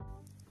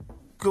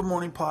Good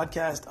morning,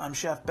 podcast. I'm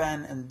Chef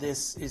Ben, and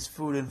this is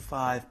Food in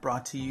 5,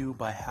 brought to you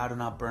by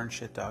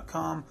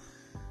howtonotburnshit.com.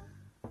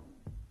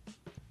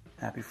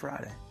 Happy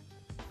Friday.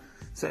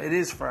 So it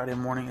is Friday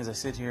morning as I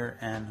sit here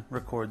and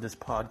record this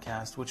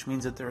podcast, which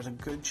means that there's a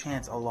good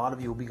chance a lot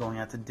of you will be going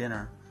out to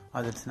dinner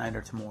either tonight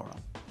or tomorrow.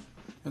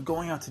 Now,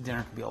 going out to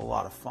dinner can be a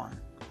lot of fun.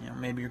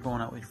 Maybe you're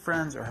going out with your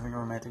friends or having a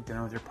romantic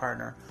dinner with your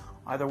partner.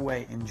 Either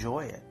way,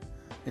 enjoy it.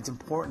 It's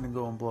important to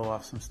go and blow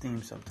off some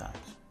steam sometimes.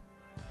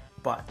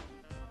 But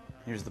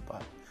here's the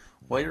but.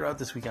 While you're out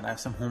this weekend, I have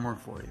some homework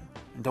for you.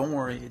 And don't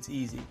worry, it's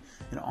easy.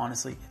 And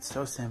honestly, it's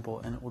so simple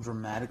and it will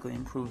dramatically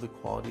improve the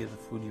quality of the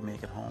food you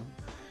make at home.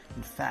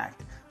 In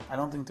fact, I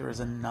don't think there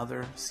is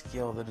another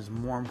skill that is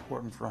more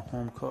important for a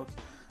home cook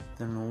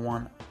than the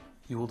one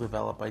you will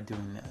develop by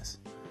doing this.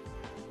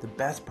 The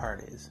best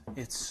part is,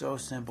 it's so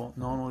simple,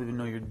 no one will even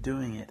know you're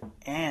doing it,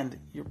 and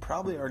you're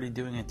probably already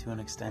doing it to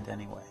an extent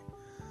anyway.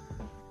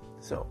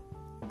 So,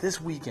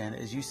 this weekend,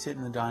 as you sit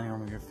in the dining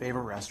room of your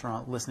favorite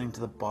restaurant, listening to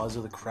the buzz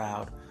of the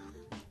crowd,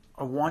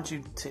 I want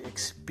you to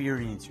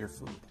experience your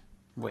food.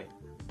 Wait,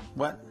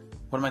 what?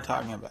 What am I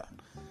talking about?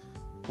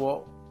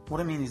 Well, what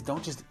I mean is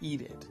don't just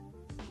eat it.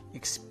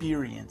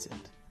 Experience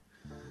it.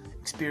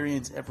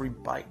 Experience every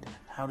bite.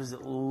 How does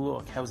it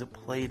look? How is it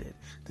plated?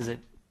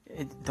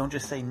 Don't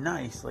just say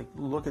nice, like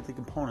look at the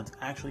components.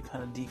 Actually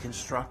kind of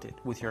deconstruct it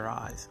with your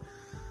eyes.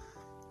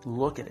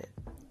 Look at it.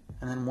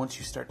 And then once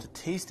you start to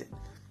taste it,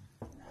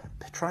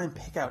 try and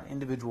pick out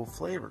individual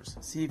flavors.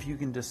 See if you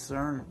can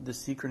discern the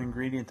secret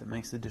ingredient that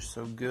makes the dish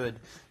so good.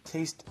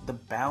 Taste the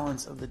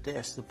balance of the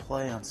dish, the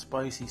play on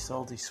spicy,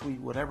 salty, sweet,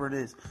 whatever it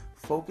is.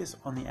 Focus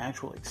on the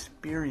actual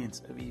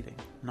experience of eating,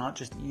 not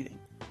just eating.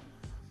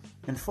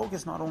 And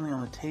focus not only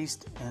on the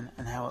taste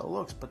and how it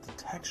looks, but the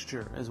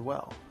texture as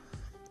well.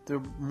 There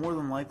will more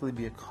than likely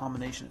be a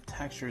combination of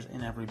textures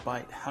in every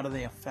bite. How do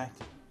they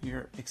affect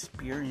your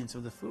experience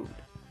of the food?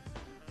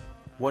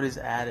 What is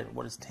added?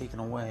 What is taken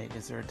away?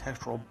 Is there a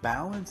textural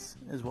balance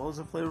as well as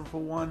a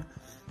flavorful one?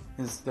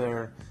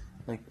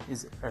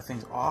 Are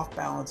things off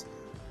balance?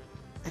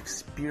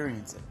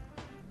 Experience it.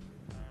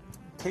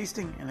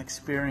 Tasting and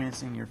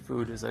experiencing your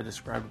food, as I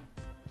described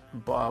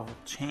above, will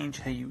change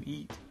how you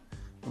eat.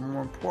 But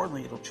more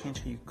importantly, it'll change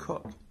how you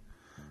cook.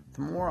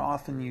 The more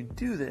often you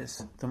do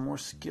this, the more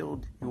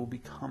skilled you will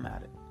become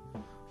at it.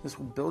 This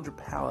will build your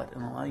palate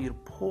and allow you to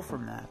pull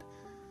from that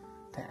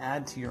to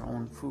add to your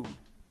own food.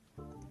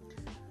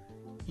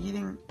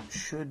 Eating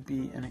should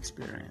be an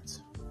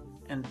experience.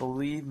 And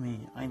believe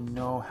me, I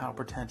know how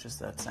pretentious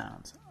that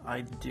sounds.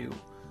 I do.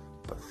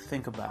 But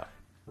think about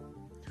it.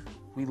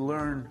 We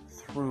learn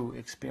through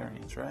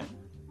experience, right?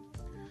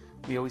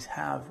 We always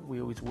have, we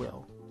always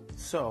will.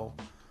 So,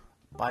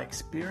 by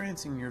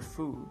experiencing your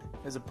food,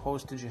 as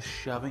opposed to just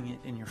shoving it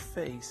in your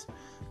face,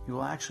 you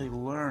will actually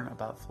learn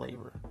about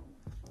flavor.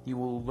 You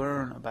will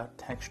learn about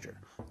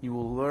texture. You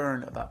will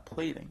learn about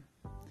plating.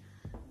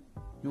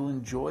 You will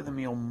enjoy the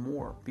meal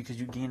more because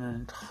you gain an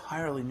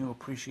entirely new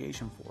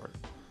appreciation for it.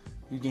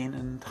 You gain an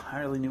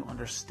entirely new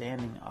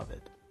understanding of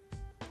it.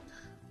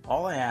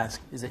 All I ask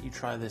is that you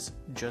try this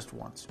just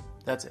once.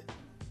 That's it.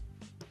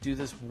 Do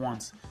this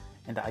once,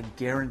 and I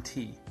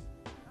guarantee,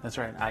 that's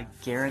right, I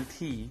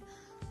guarantee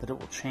that it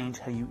will change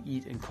how you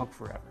eat and cook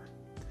forever.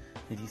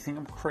 If you think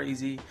I'm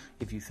crazy,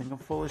 if you think I'm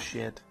full of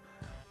shit,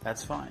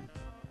 that's fine.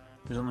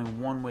 There's only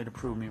one way to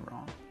prove me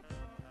wrong.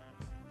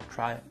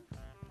 Try it.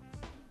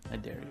 I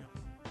dare you.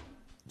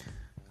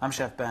 I'm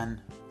Chef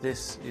Ben.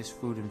 This is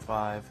Food in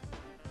 5.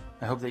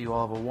 I hope that you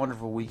all have a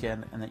wonderful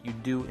weekend and that you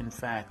do, in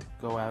fact,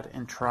 go out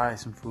and try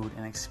some food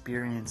and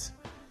experience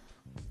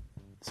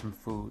some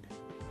food.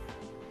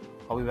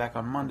 I'll be back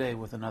on Monday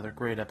with another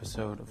great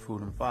episode of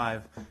Food in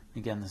 5.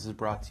 Again, this is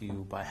brought to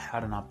you by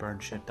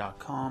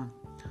howtonotburnshit.com,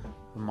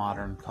 the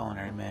modern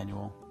culinary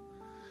manual.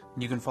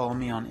 You can follow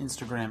me on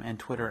Instagram and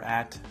Twitter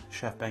at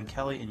Chef Ben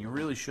Kelly, and you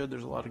really should.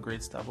 There's a lot of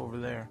great stuff over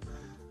there.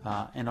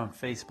 And on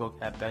Facebook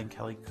at Ben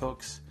Kelly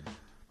Cooks.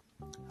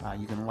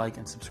 You can like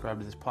and subscribe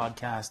to this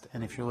podcast.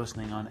 And if you're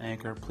listening on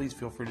Anchor, please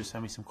feel free to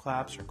send me some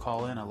claps or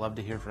call in. I'd love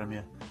to hear from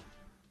you.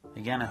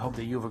 Again, I hope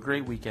that you have a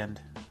great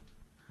weekend.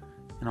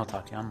 And I'll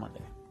talk to you on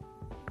Monday.